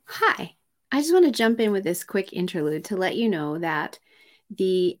Hi, I just want to jump in with this quick interlude to let you know that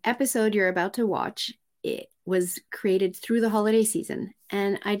the episode you're about to watch it was created through the holiday season,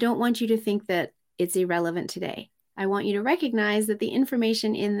 and I don't want you to think that it's irrelevant today. I want you to recognize that the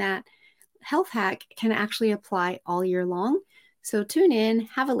information in that health hack can actually apply all year long. So tune in,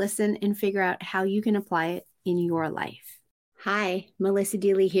 have a listen, and figure out how you can apply it in your life. Hi, Melissa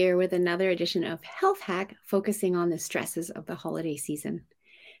Deely here with another edition of Health Hack focusing on the stresses of the holiday season.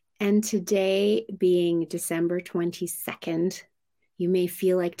 And today, being December 22nd, you may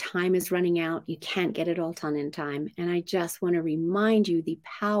feel like time is running out. You can't get it all done in time. And I just want to remind you the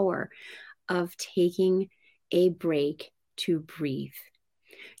power of taking a break to breathe.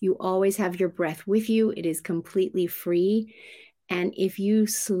 You always have your breath with you, it is completely free. And if you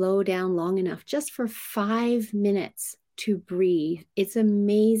slow down long enough, just for 5 minutes, to breathe, it's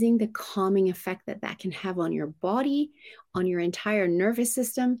amazing the calming effect that that can have on your body, on your entire nervous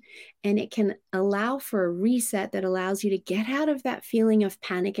system, and it can allow for a reset that allows you to get out of that feeling of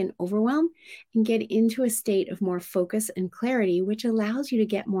panic and overwhelm and get into a state of more focus and clarity, which allows you to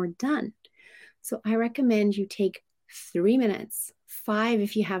get more done. So I recommend you take 3 minutes, 5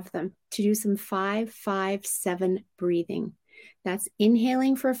 if you have them, to do some 5-5-7 breathing. That's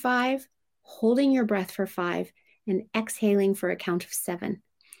inhaling for 5, holding your breath for 5, and exhaling for a count of 7.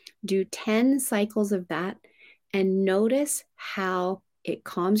 Do 10 cycles of that and notice how it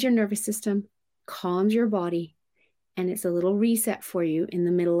calms your nervous system, calms your body, and it's a little reset for you in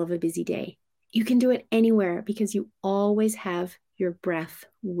the middle of a busy day. You can do it anywhere because you always have your breath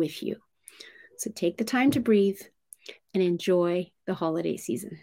with you. So take the time to breathe and enjoy the holiday season.